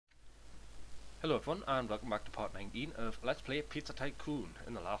Hello everyone and welcome back to part 19 of Let's Play Pizza Tycoon.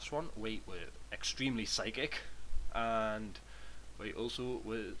 In the last one we were extremely psychic and we also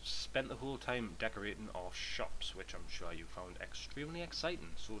spent the whole time decorating our shops, which I'm sure you found extremely exciting.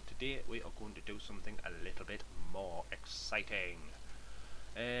 So today we are going to do something a little bit more exciting.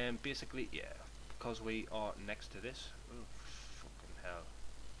 Basically, yeah, because we are next to this. Oh, fucking hell.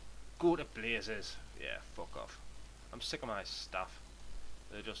 Go to blazes. Yeah, fuck off. I'm sick of my staff.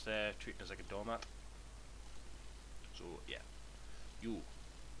 They're just there treating us like a doormat. So yeah, you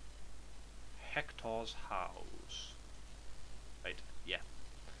Hector's house, right?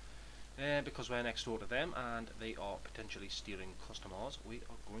 Yeah, because we're next door to them and they are potentially stealing customers, we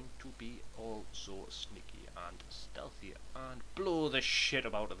are going to be also sneaky and stealthy and blow the shit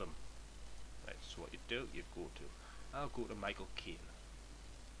out of them. Right. So what you do, you go to. I'll go to Michael Caine.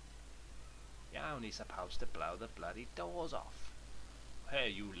 You're only supposed to blow the bloody doors off. Hey,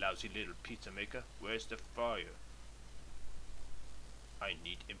 you lousy little pizza maker, where's the fire? I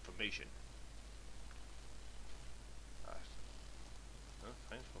need information. Oh,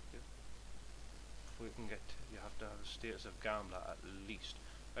 fine, fuck you. Before you can get, you have to have a status of gambler at least.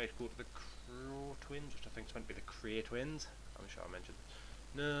 Right, go to the Crow Twins, which I think is meant to be the Cray Twins. I'm sure I mentioned this.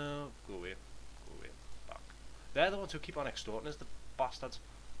 No, go away. Go away. Back. They're the ones who keep on extorting us, the bastards.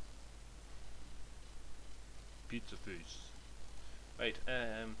 Pizza face. Right,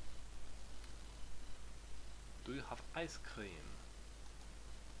 do you have ice cream?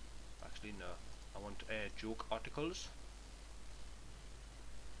 Actually, no. I want joke articles.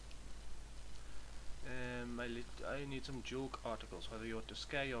 I need some joke articles, whether you're to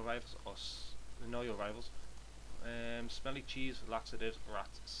scare your rivals or know your rivals. Smelly cheese, laxatives,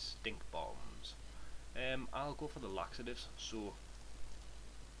 rats, stink bombs. I'll go for the laxatives, so...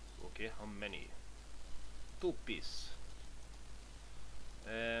 Okay, how many? 2 piece.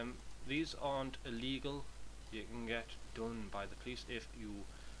 These aren't illegal. You can get done by the police if you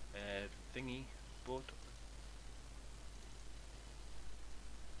thingy, but...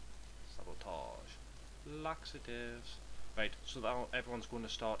 Sabotage. Laxatives. Right, so now everyone's going to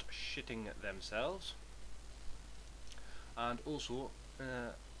start shitting themselves. And also,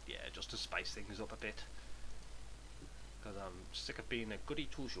 yeah, just to spice things up a bit. Because I'm sick of being a goody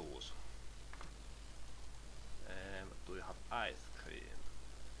two-shoes. Do you have ice cream?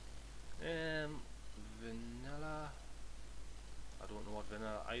 Vanilla. I don't know what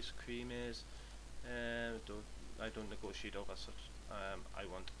vanilla ice cream is. I don't negotiate over such. I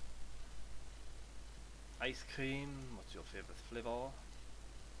want ice cream. What's your favorite flavor?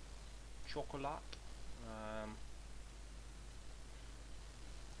 Chocolate.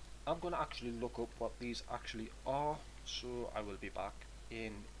 I'm gonna actually look up what these actually are, so I will be back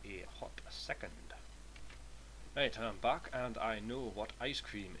in a hot second. Right, I'm back and I know what ice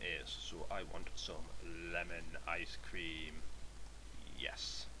cream is, so I want some lemon ice cream.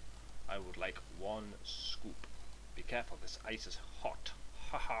 Yes, I would like 1 scoop. Be careful, this ice is hot.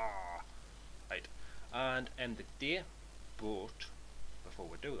 Haha. Right, and end the day, but before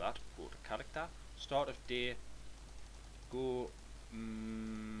we do that, go to character, start of day, go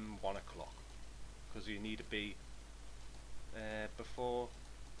 1 o'clock, because you need to be before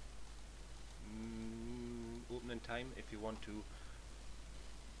opening time if you want to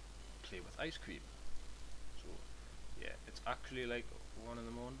play with ice cream. So yeah, it's actually like 1 in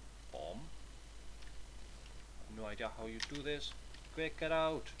the morning. Bomb. No idea how you do this. Quick, get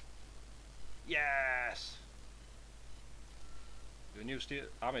out. Yes! You're a new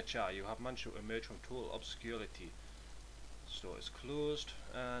amateur. You have managed to emerge from total obscurity. Store is closed,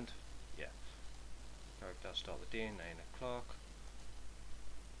 and yeah. Character start the day, 9 o'clock.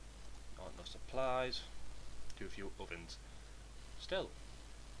 Not enough supplies. Too few ovens. Still.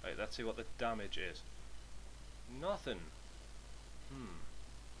 Right, let's see what the damage is. Nothing.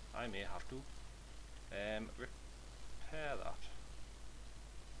 I may have to repair that.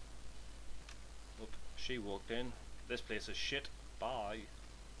 Oop, she walked in. This place is shit. Bye.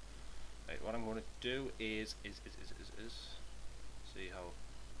 Right, what I'm going to do is see how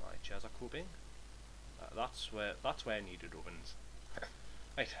my chairs are coping. That's where I needed ovens.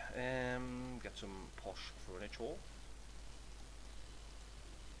 Right, get some posh furniture.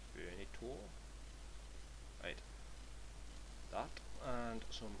 Right, that and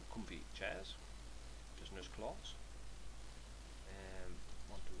some comfy chairs, business class.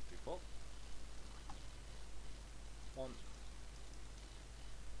 1, 2, 3, 4. 1,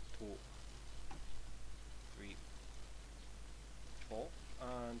 2, 3, 4,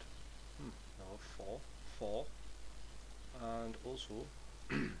 and no, 4, and also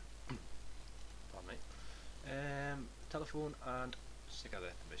pardon me, telephone and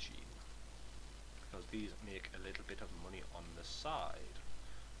cigarette machine. because these make a little bit of money on the side,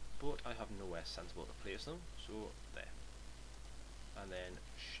 but I have nowhere sensible to place them, so there. And then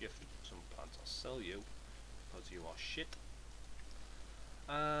shift some plants. I'll sell you because you are shit,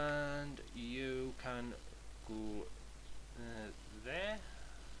 and you can go there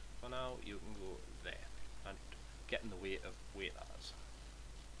for now. You can go there and get in the way of waiters.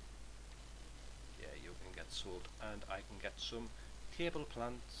 Yeah, you can get sold, and I can get some table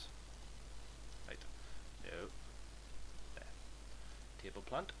plants. Right, no, there. Table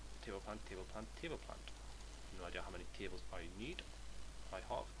plant, table plant, table plant, table plant. No idea how many tables I need. I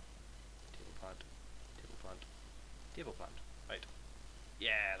have table plant, table plant, table plant. Right,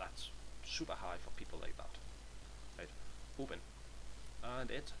 yeah, that's super high for people like that. Right, open, and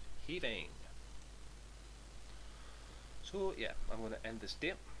it's heaving. So yeah, I'm going to end this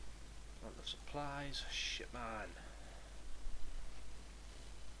day. Not enough supplies. Shit, man.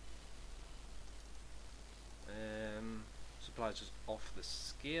 Supplies is off the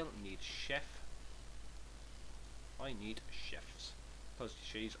scale. Need chef. I need chefs because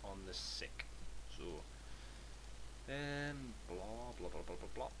she's on the sick. So blah blah blah blah blah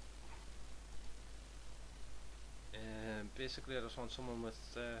blah. Basically, I just want someone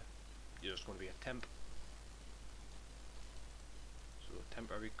with. You're just going to be a temp. So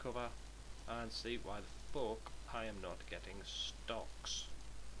temporary cover, and see why the fuck I am not getting stocks.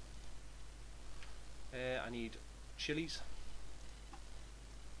 I need chilies.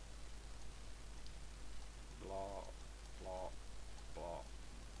 Blah blah blah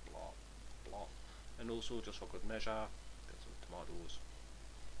blah blah, and also just for good measure, get some tomatoes.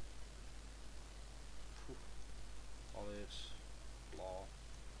 Whew. Olives, blah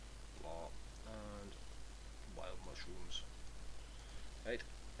blah, and wild mushrooms. Right,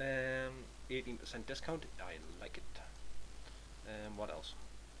 18% discount. I like it. What else?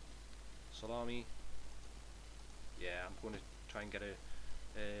 Salami. Yeah, I'm going to try and get a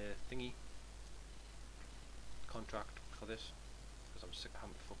thingy contract for this because I'm sick of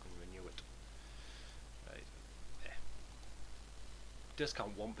having to fucking renew it. Right, yeah.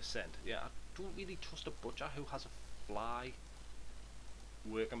 Discount 1%. Yeah, I don't really trust a butcher who has a fly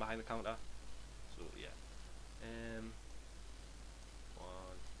working behind the counter. So yeah.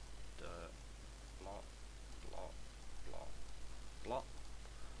 One, blah, blah, blah, blah.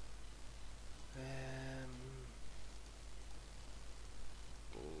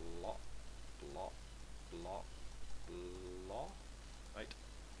 Blah, blah, blah, blah. Right.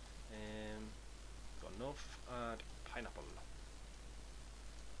 Got enough, and pineapple.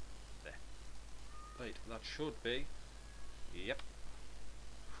 There. Right, that should be. Yep.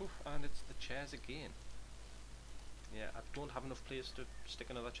 Whew, and it's the chairs again. Yeah, I don't have enough place to stick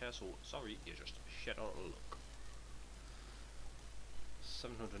another chair, so sorry, you're just shit out of luck.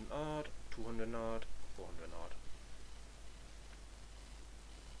 700 odd, 200 odd, 400 odd.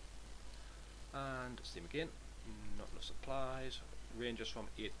 And same again, not enough supplies, ranges from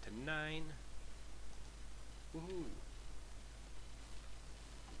 8 to 9. Woohoo!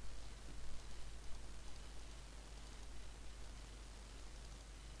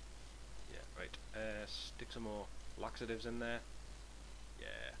 Yeah, right, stick some more laxatives in there.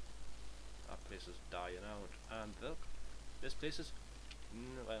 Yeah, that place is dying out, and look, this place is,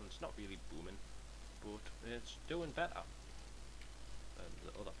 well, it's not really booming, but it's doing better than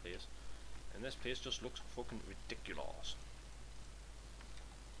the other place. And this place just looks fucking ridiculous.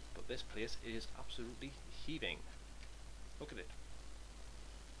 But this place is absolutely heaving. Look at it.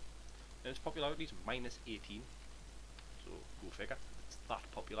 And its popularity is minus 18. So go figure. It's that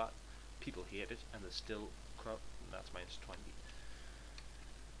popular. People hate it, and there's still crowd. That's minus 20.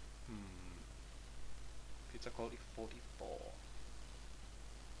 Pizza quality 44.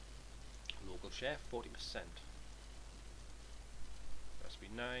 Local share 40%. Recipe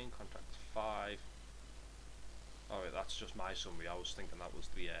 9, contract 5. Alright, that's just my summary. I was thinking that was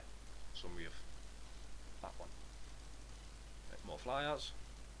the summary of that one. Right, more flyers.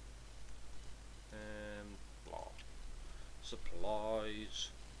 Blah. Supplies.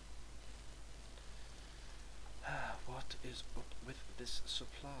 What is up with this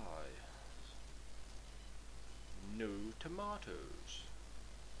supply? No tomatoes.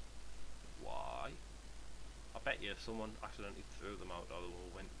 Why? I bet you someone accidentally threw them out or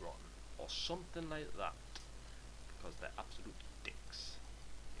they went rotten or something like that, because they're absolute dicks.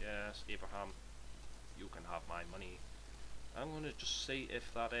 Yes, Abraham, you can have my money. I'm gonna just see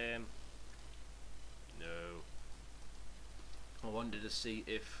if that no. I wanted to see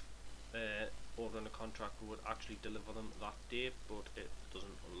if ordering a contractor would actually deliver them that day, but it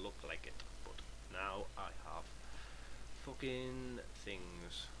doesn't look like it. But now I have fucking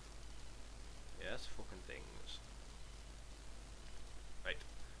things. Yes, fucking things. Right.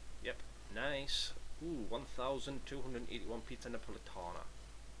 Yep. Nice. Ooh, 1,281 pizza Napolitana.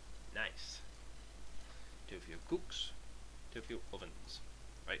 Nice. Too few cooks. Too few ovens.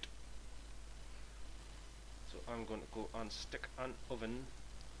 Right. So I'm going to go and stick an oven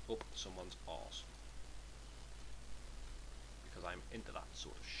up someone's arse. Because I'm into that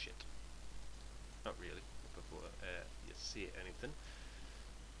sort of shit. Not really, before you say anything.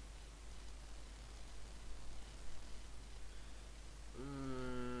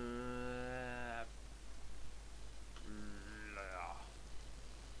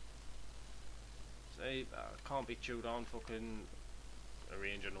 See, can't be chewed on fucking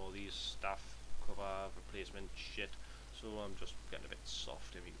arranging all these staff cover replacement shit, so I'm just getting a bit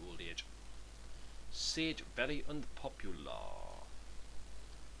soft in my old age. Sage, very unpopular.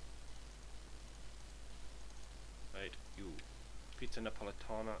 Right, you. Pizza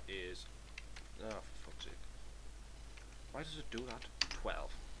Napolitana is... ah, for fuck's sake. Why does it do that?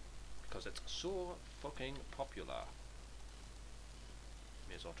 12. Because it's so fucking popular.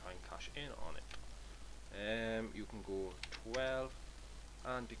 May as well try and cash in on it. You can go 12,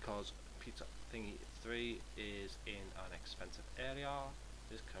 and because Pizza Thingy 3 is in an expensive area,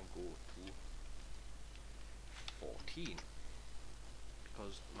 this can go to 14.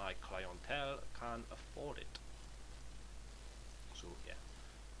 Because my clientele can afford it. So yeah.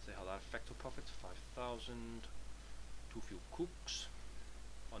 See how that affects our profits. 5,000. Too few cooks.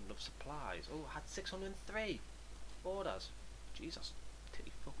 Not enough supplies. Oh, I had 603 orders. Jesus,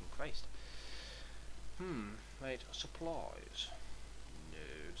 titty fucking Christ. Right, supplies.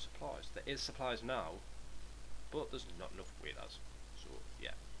 No supplies. There is supplies now, but there's not enough waiters. So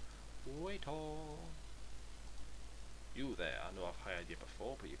yeah. Waiter. You there, I know I've hired you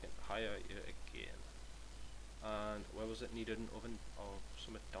before, but you can hire you again. And where was it? Needed an oven or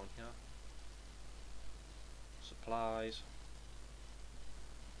something down here? Supplies.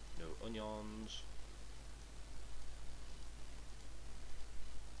 No onions.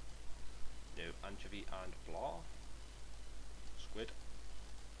 No anchovy and blah. Squid.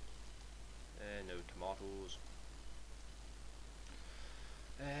 No tomatoes.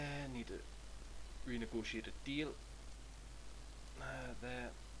 Need to renegotiate a deal.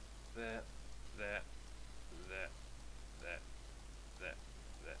 There.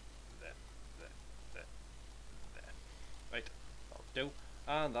 Right, that'll do.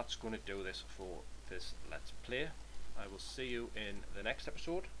 And that's going to do this for this Let's Play. I will see you in the next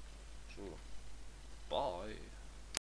episode. So, bye.